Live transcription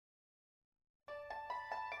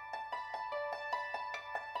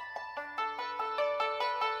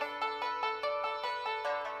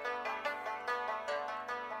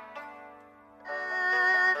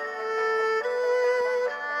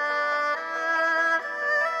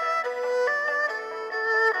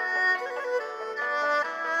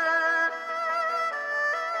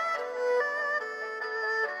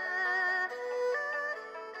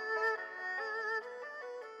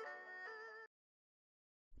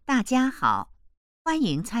大家好，欢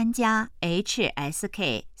迎参加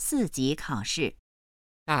HSK 4级考试。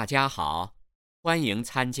大家好，欢迎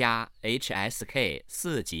参加 HSK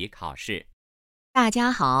 4级考试。大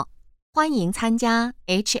家好，欢迎参加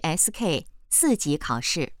HSK 4级考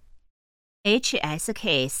试。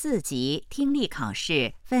HSK 4级听力考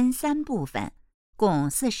试分3部分，共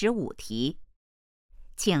45题。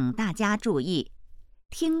请大家注意，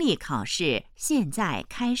听力考试现在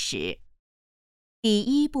开始。第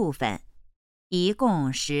一部分，一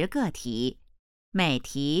共10个题，每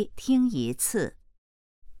题听1次。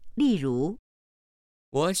例如，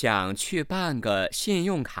我想去办个信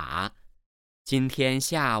用卡，今天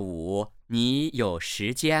下午你有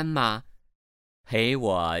时间吗？陪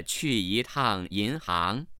我去一趟银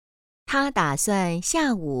行。他打算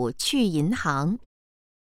下午去银行。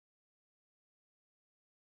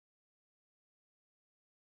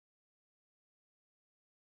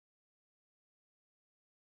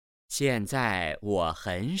现在我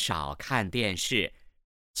很少看电视，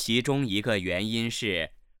其中一个原因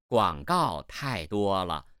是广告太多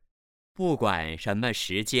了。不管什么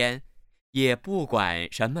时间，也不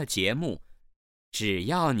管什么节目，只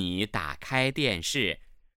要你打开电视，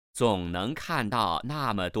总能看到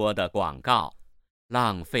那么多的广告，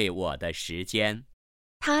浪费我的时间。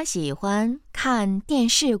他喜欢看电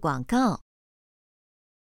视广告。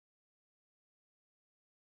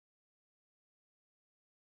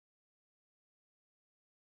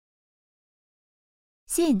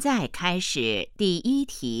现在开始第一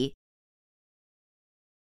题。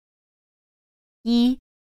1.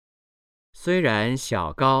 虽然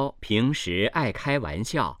小高平时爱开玩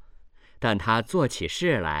笑，但他做起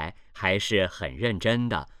事来还是很认真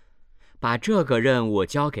的。把这个任务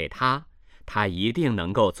交给他，他一定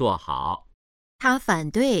能够做好。他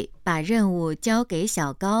反对把任务交给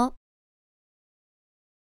小高。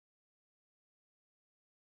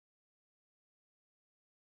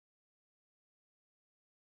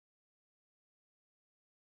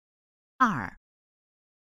2.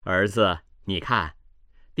 儿子，你看，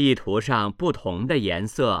地图上不同的颜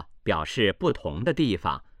色表示不同的地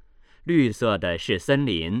方，绿色的是森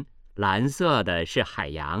林，蓝色的是海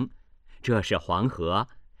洋，这是黄河，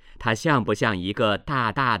它像不像一个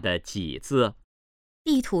大大的几字？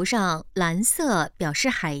地图上蓝色表示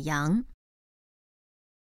海洋。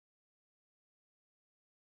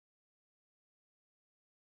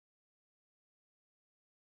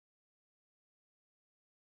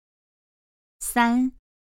3.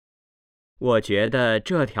 我觉得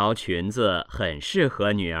这条裙子很适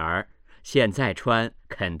合女儿，现在穿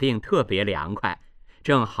肯定特别凉快，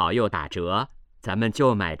正好又打折，咱们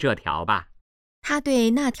就买这条吧。他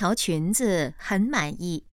对那条裙子很满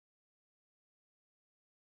意。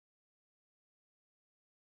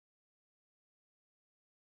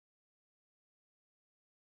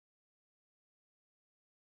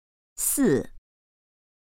4.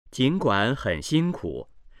 尽管很辛苦，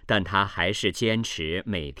但他还是坚持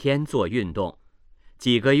每天做运动。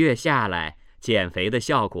几个月下来，减肥的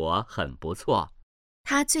效果很不错。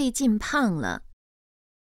他最近胖了。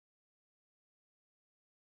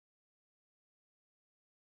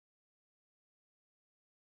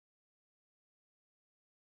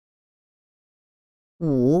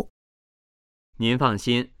5. 您放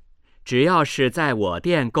心，只要是在我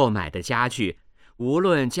店购买的家具，无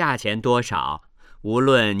论价钱多少，无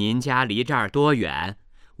论您家离这儿多远，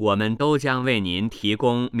我们都将为您提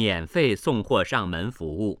供免费送货上门服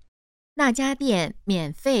务。那家店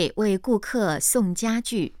免费为顾客送家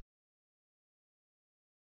具。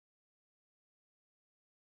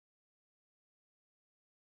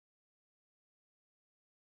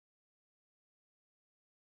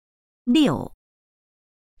6.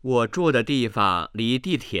 我住的地方离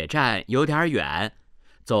地铁站有点远，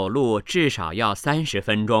走路至少要30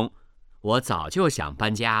分钟。我早就想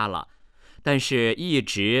搬家了，但是一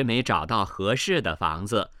直没找到合适的房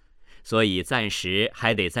子，所以暂时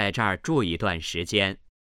还得在这儿住一段时间。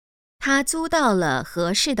他租到了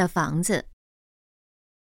合适的房子。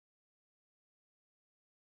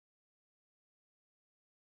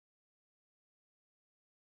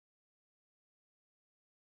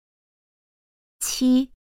7.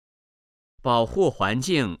 保护环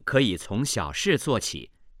境可以从小事做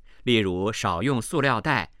起，例如少用塑料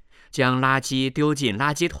袋，将垃圾丢进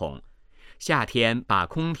垃圾桶，夏天把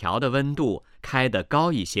空调的温度开得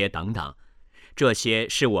高一些等等。这些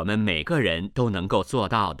是我们每个人都能够做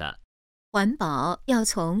到的。环保要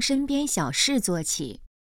从身边小事做起。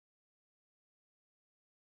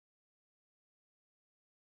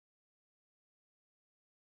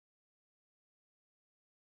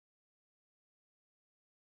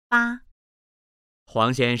8.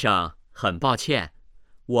 黄先生，很抱歉，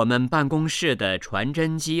我们办公室的传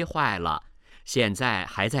真机坏了，现在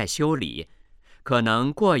还在修理，可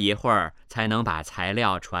能过一会儿才能把材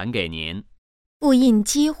料传给您。复印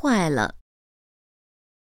机坏了。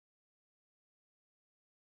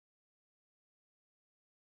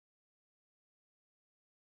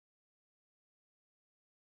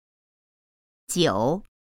9、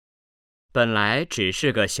本来只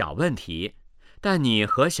是个小问题，但你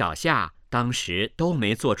和小夏当时都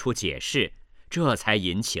没做出解释，这才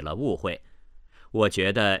引起了误会。我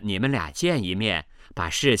觉得你们俩见一面，把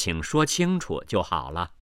事情说清楚就好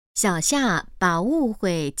了。小夏把误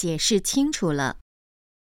会解释清楚了。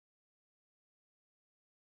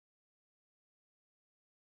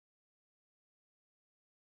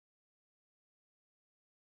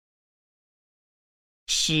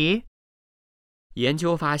10、研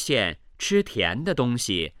究发现，吃甜的东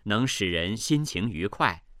西能使人心情愉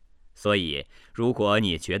快，所以如果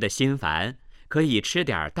你觉得心烦，可以吃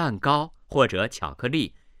点蛋糕或者巧克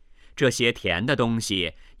力，这些甜的东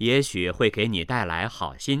西也许会给你带来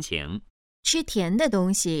好心情。吃甜的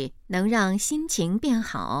东西能让心情变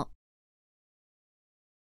好。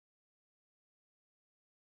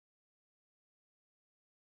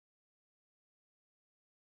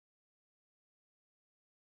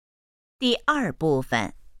第2部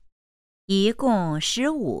分，一共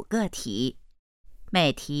15个题，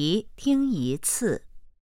每题听1次。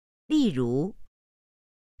例如，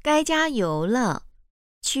该加油了。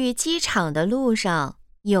去机场的路上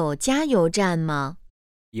有加油站吗？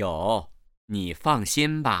有，你放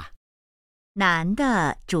心吧。男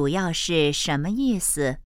的主要是什么意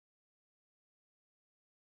思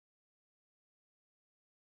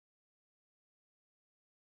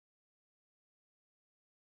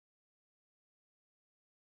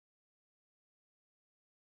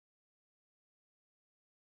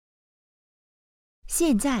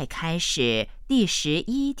现在开始第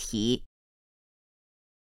11题。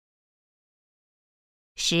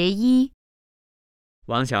11、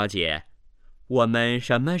王小姐，我们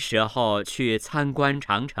什么时候去参观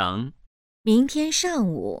长城？明天上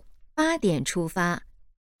午8点出发，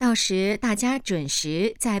到时大家准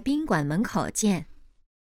时在宾馆门口见。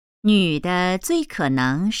女的最可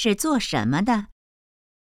能是做什么的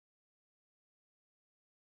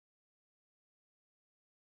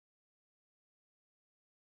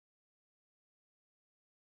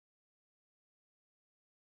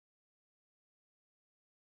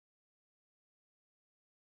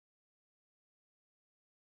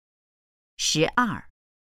？12、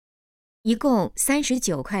一共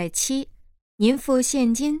39.7块，您付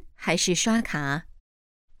现金还是刷卡？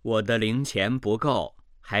我的零钱不够，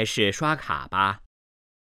还是刷卡吧。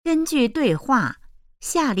根据对话，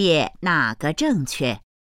下列哪个正确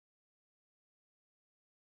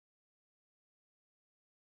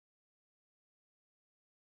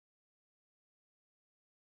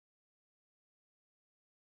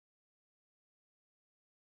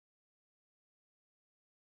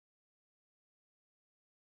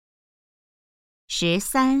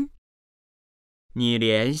？13、你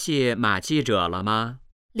联系马记者了吗？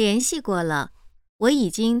联系过了，我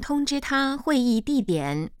已经通知他会议地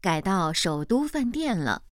点改到首都饭店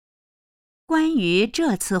了。关于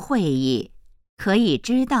这次会议，可以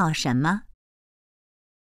知道什么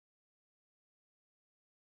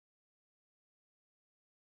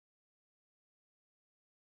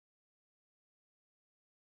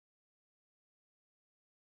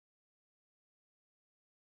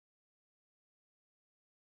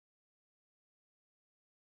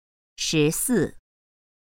？14、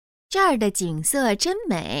这儿的景色真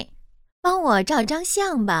美，帮我照张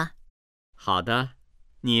相吧。好的，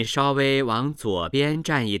你稍微往左边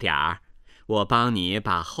站一点儿，我帮你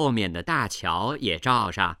把后面的大桥也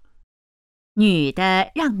照上。女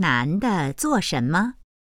的让男的做什么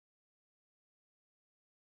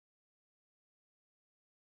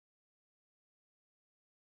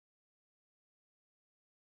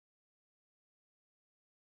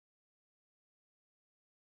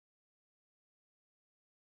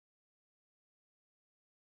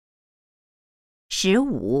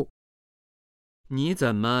？15、你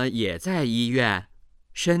怎么也在医院？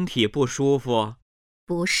身体不舒服？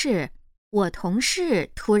不是，我同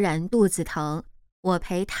事突然肚子疼，我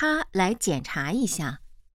陪他来检查一下。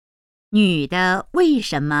女的为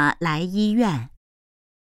什么来医院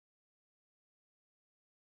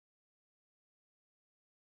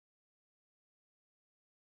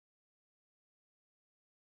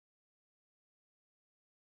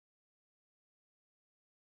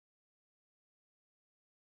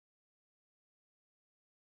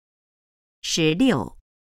？16、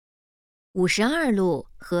52路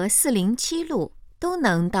和407路都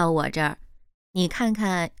能到我这儿，你看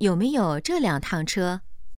看有没有这2趟车。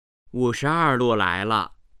52路来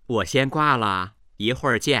了，我先挂了，一会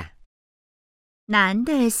儿见。男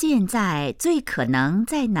的现在最可能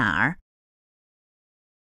在哪儿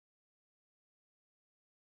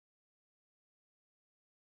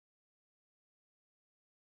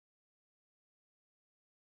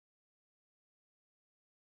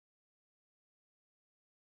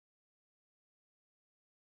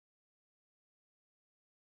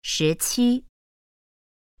？17，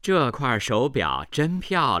这块手表真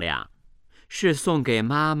漂亮，是送给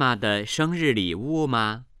妈妈的生日礼物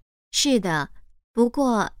吗？是的，不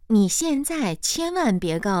过你现在千万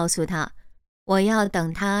别告诉他，我要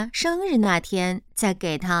等他生日那天再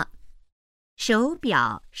给他。手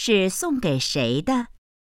表是送给谁的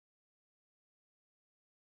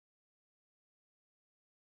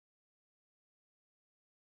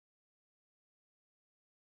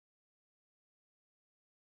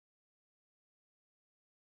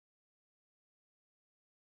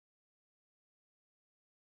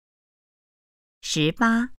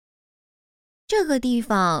？18，这个地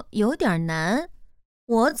方有点难，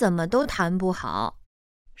我怎么都弹不好。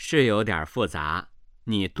是有点复杂，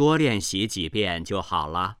你多练习几遍就好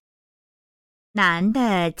了。男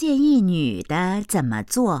的建议女的怎么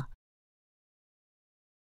做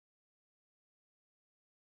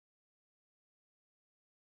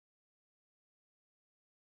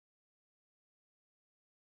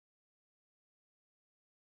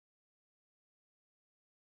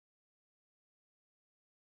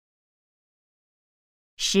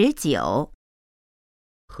？19，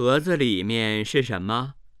盒子里面是什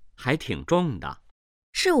么？还挺重的。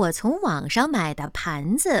是我从网上买的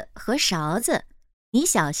盘子和勺子，你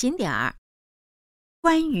小心点儿。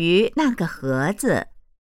关于那个盒子，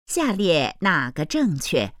下列哪个正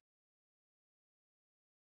确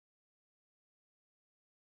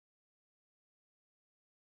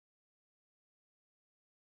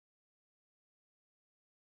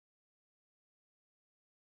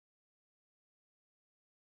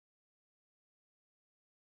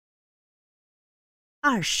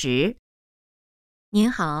？20，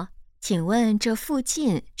您好，请问这附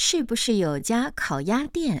近是不是有家烤鸭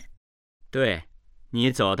店？对，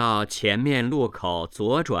你走到前面路口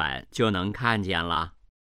左转就能看见了。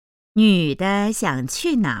女的想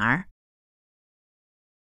去哪儿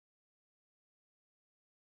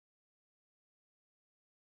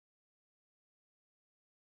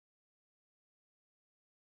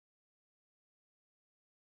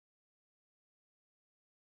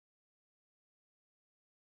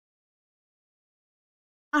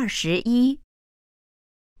？21，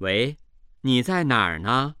喂，你在哪儿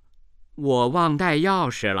呢？我忘带钥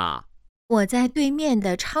匙了。我在对面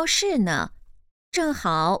的超市呢，正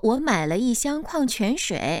好我买了一箱矿泉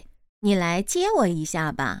水，你来接我一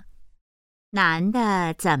下吧。男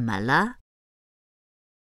的怎么了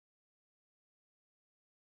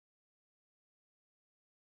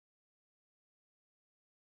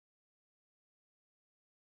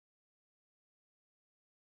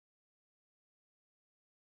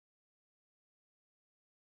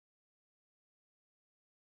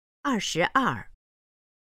？22，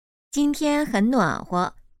今天很暖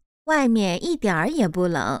和，外面一点儿也不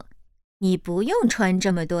冷，你不用穿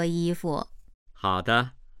这么多衣服。好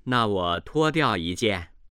的，那我脱掉一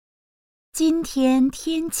件。今天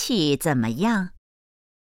天气怎么样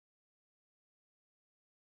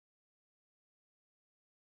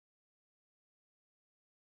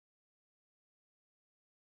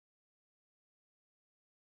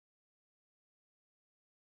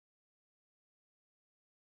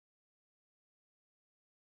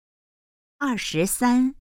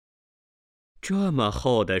？23，这么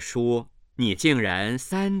厚的书，你竟然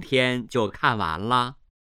3天就看完了？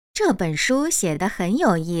这本书写得很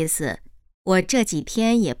有意思，我这几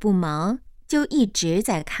天也不忙，就一直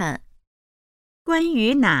在看。关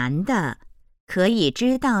于男的，可以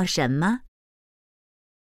知道什么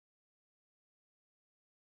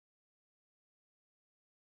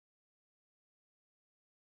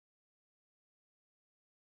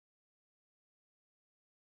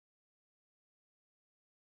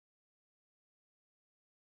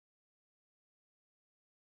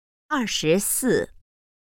？24，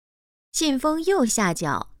信封右下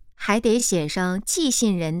角还得写上寄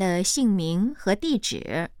信人的姓名和地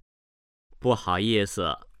址。不好意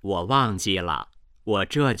思，我忘记了，我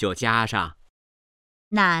这就加上。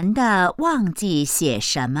男的忘记写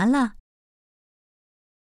什么了？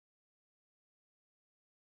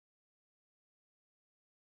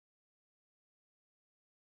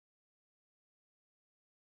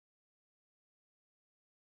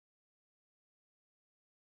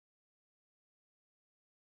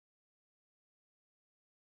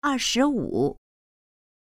 25。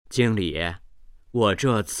经理，我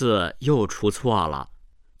这次又出错了，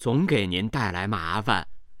总给您带来麻烦，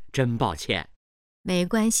真抱歉。没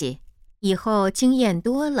关系，以后经验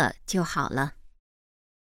多了就好了。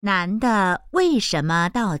男的为什么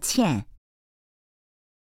道歉？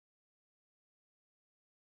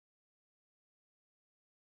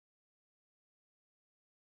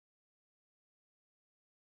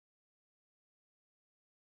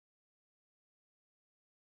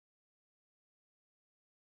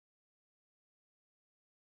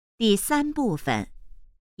第3部分，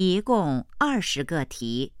一共20个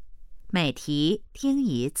题，每题听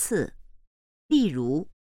1次。例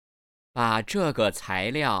如，把这个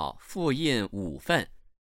材料复印5份，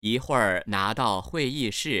一会儿拿到会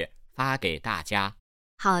议室发给大家。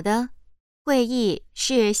好的，会议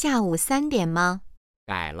是下午3点吗？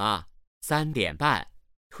改了，3点半，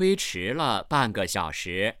推迟了半个小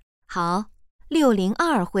时。好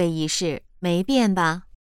，602会议室没变吧？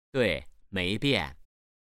对，没变。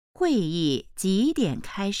会议几点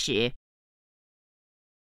开始？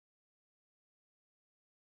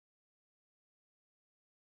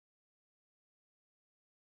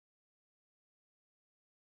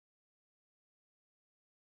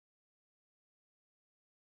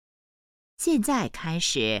现在开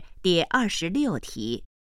始第26题。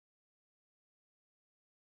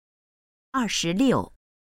26，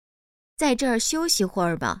在这儿休息会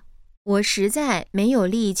儿吧，我实在没有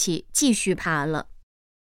力气继续爬了。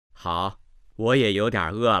好，我也有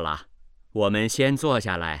点饿了，我们先坐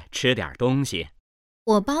下来吃点东西。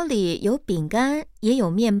我包里有饼干，也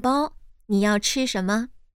有面包，你要吃什么？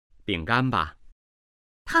饼干吧。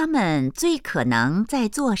他们最可能在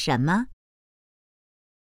做什么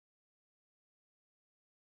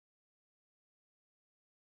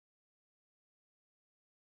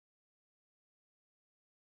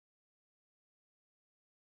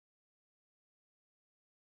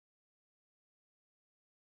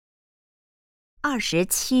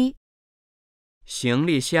？27，行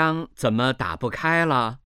李箱怎么打不开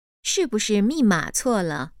了？是不是密码错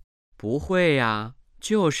了？不会呀，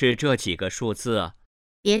就是这几个数字。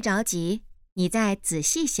别着急，你再仔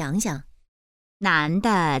细想想。男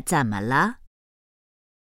的怎么了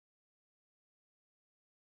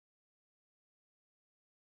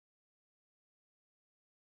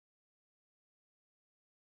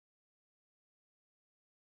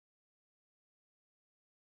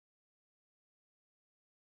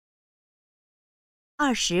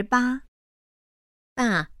？28，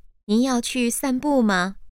爸，您要去散步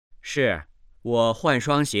吗？是，我换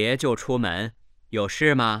双鞋就出门，有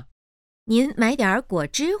事吗？您买点果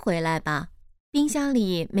汁回来吧，冰箱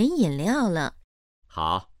里没饮料了。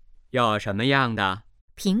好，要什么样的？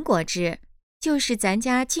苹果汁，就是咱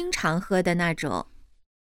家经常喝的那种。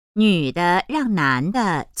女的让男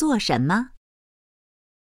的做什么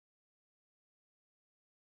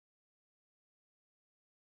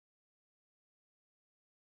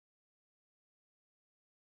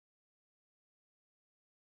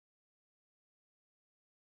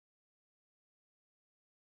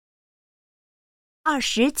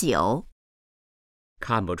？29，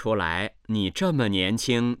看不出来，你这么年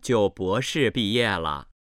轻就博士毕业了。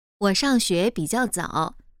我上学比较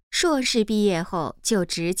早，硕士毕业后就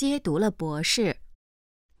直接读了博士。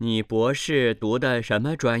你博士读的什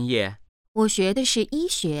么专业？我学的是医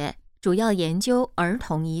学，主要研究儿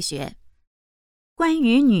童医学。关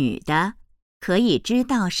于女的，可以知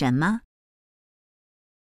道什么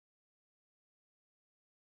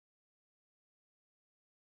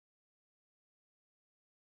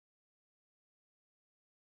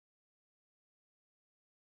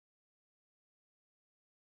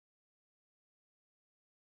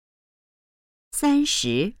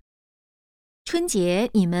？30，春节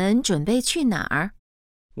你们准备去哪儿？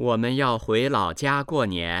我们要回老家过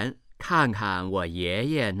年，看看我爷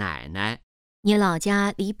爷奶奶。你老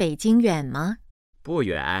家离北京远吗？不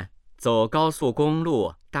远，走高速公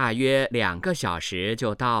路大约2个小时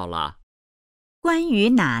就到了。关于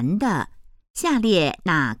男的，下列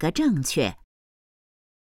哪个正确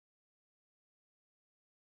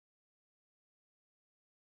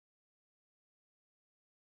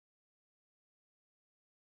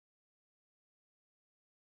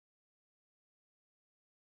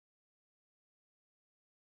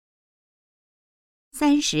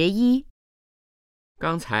？31，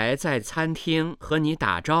刚才在餐厅和你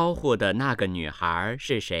打招呼的那个女孩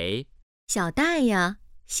是谁？小戴呀，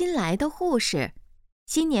新来的护士。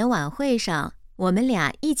新年晚会上，我们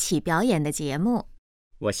俩一起表演的节目。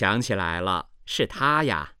我想起来了，是她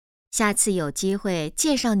呀。下次有机会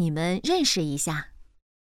介绍你们认识一下。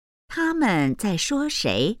他们在说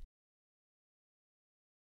谁？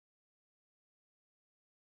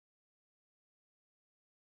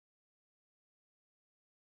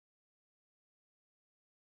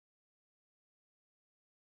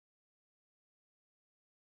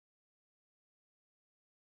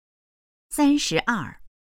 32。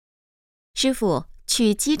师傅，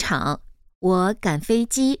去机场，我赶飞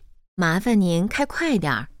机，麻烦您开快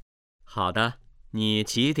点儿。好的，你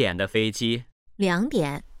几点的飞机2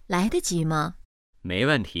点，来得及吗？没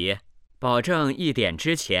问题，保证1点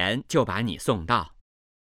之前就把你送到。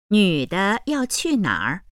女的要去哪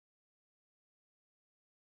儿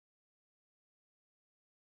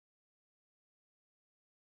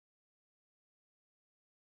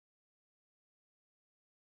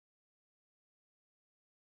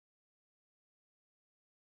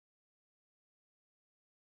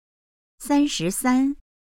？33。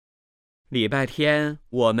礼拜天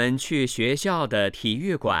我们去学校的体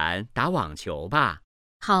育馆打网球吧？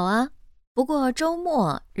好啊，不过周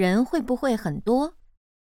末人会不会很多？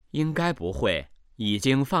应该不会，已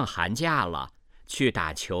经放寒假了，去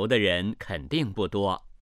打球的人肯定不多。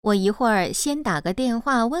我一会儿先打个电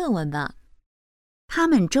话问问吧。他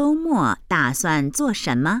们周末打算做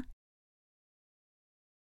什么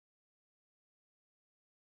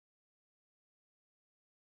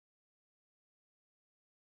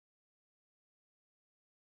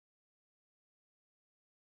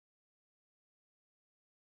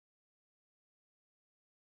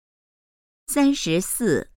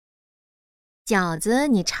？34。饺子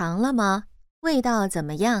你尝了吗？味道怎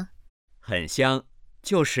么样？很香，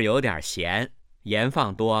就是有点咸，盐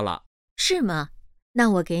放多了。是吗？那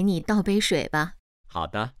我给你倒杯水吧。好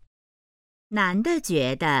的。男的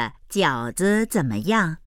觉得饺子怎么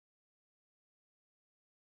样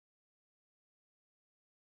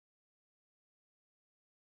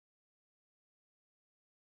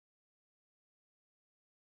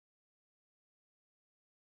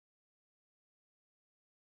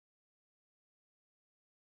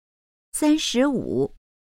？35。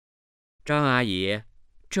张阿姨，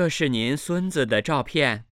这是您孙子的照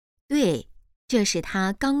片？对，这是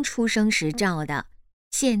他刚出生时照的，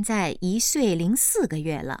现在1岁04个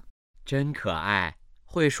月了，真可爱，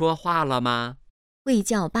会说话了吗？会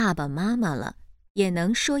叫爸爸妈妈了，也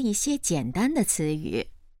能说一些简单的词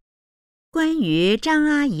语。关于张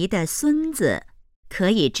阿姨的孙子，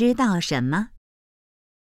可以知道什么？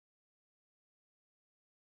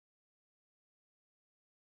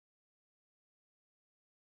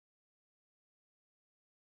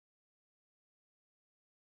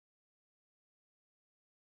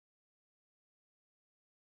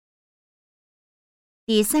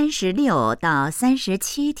第36到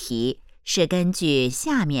37题是根据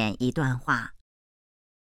下面一段话。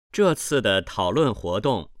这次的讨论活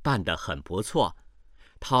动办得很不错，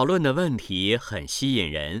讨论的问题很吸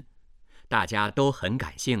引人，大家都很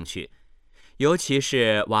感兴趣。尤其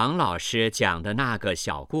是王老师讲的那个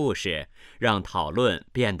小故事，让讨论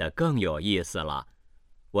变得更有意思了。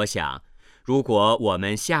我想，如果我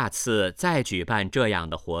们下次再举办这样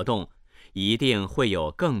的活动，一定会有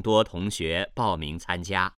更多同学报名参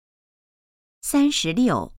加。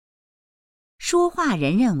36。说话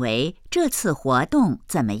人认为这次活动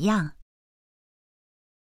怎么样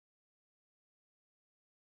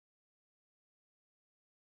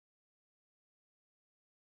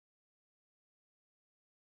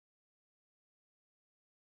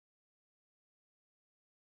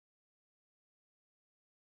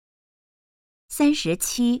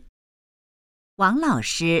？37。王老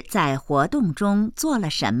师在活动中做了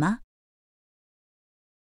什么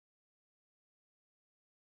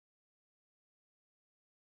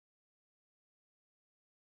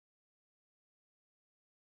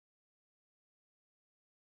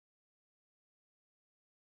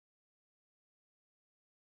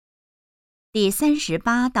第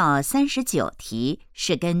38到39题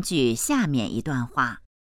是根据下面一段话。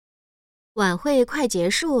晚会快结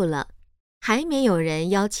束了，还没有人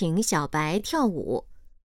邀请小白跳舞，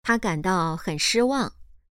他感到很失望。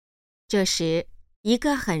这时，一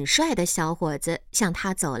个很帅的小伙子向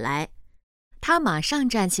他走来，他马上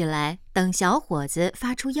站起来，等小伙子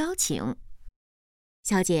发出邀请。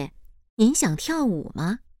小姐，您想跳舞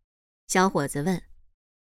吗？小伙子问。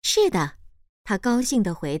是的，他高兴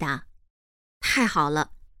地回答。太好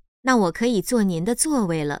了，那我可以坐您的座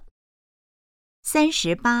位了。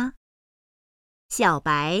38。小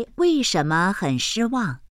白为什么很失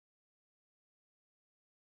望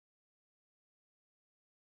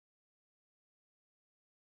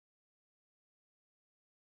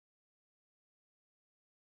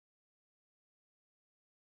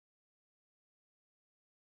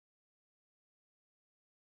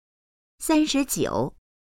？39。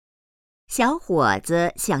小伙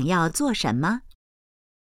子想要做什么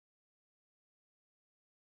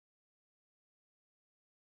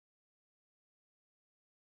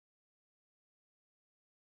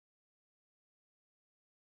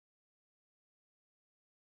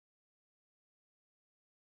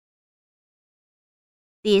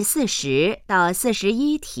第40到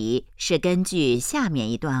41题是根据下面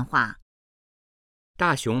一段话。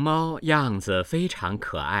大熊猫样子非常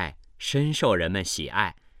可爱，深受人们喜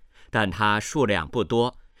爱，但它数量不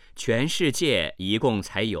多，全世界一共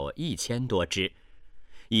才有1000多只。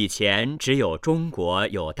以前只有中国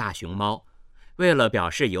有大熊猫，为了表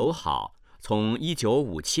示友好，从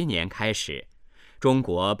1957年开始，中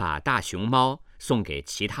国把大熊猫送给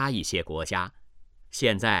其他一些国家。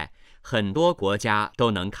现在很多国家都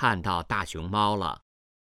能看到大熊猫了。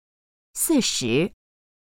40.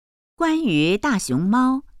 关于大熊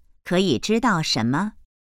猫，可以知道什么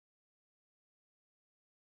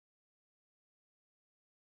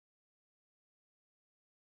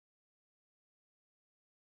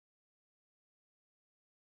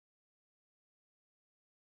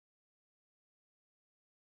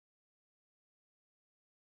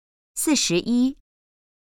？41.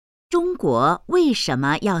 中国为什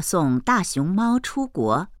么要送大熊猫出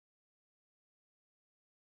国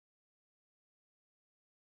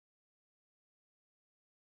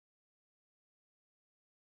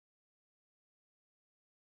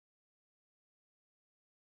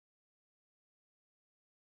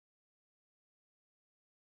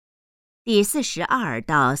第42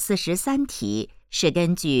到43题是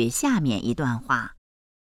根据下面一段话。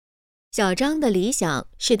小张的理想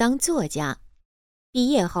是当作家，毕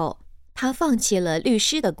业后，他放弃了律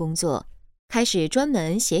师的工作，开始专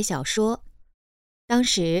门写小说。当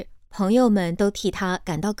时，朋友们都替他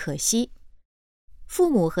感到可惜，父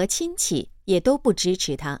母和亲戚也都不支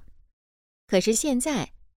持他。可是现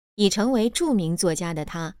在，已成为著名作家的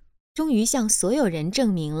他，终于向所有人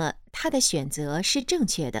证明了他的选择是正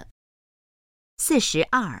确的。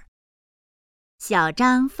42. 小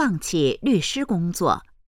张放弃律师工作，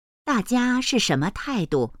大家是什么态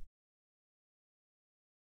度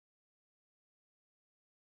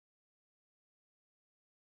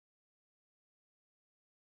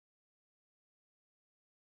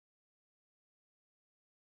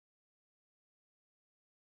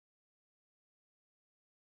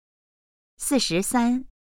？43.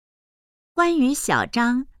 关于小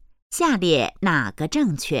张，下列哪个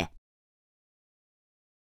正确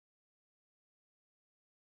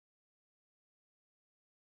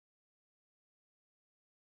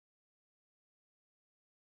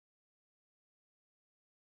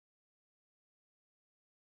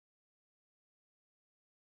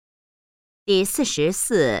第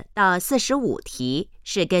44到45题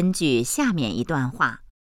是根据下面一段话。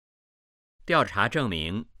调查证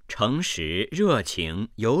明，诚实、热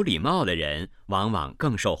情、有礼貌的人往往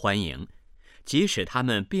更受欢迎，即使他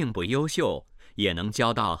们并不优秀，也能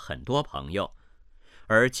交到很多朋友。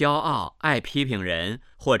而骄傲、爱批评人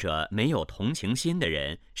或者没有同情心的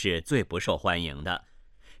人是最不受欢迎的。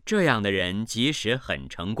这样的人即使很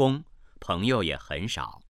成功，朋友也很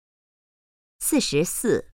少。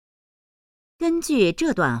44. 根据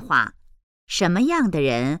这段话，什么样的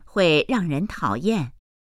人会让人讨厌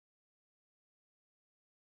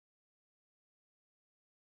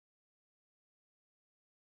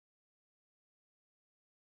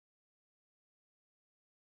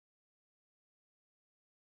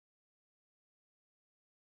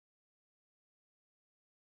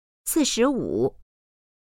？45.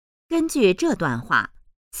 根据这段话，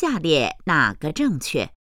下列哪个正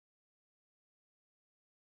确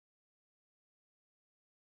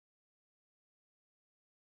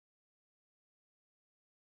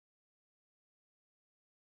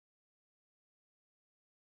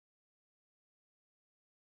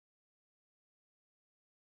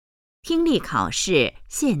听力考试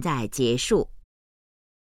现在结束。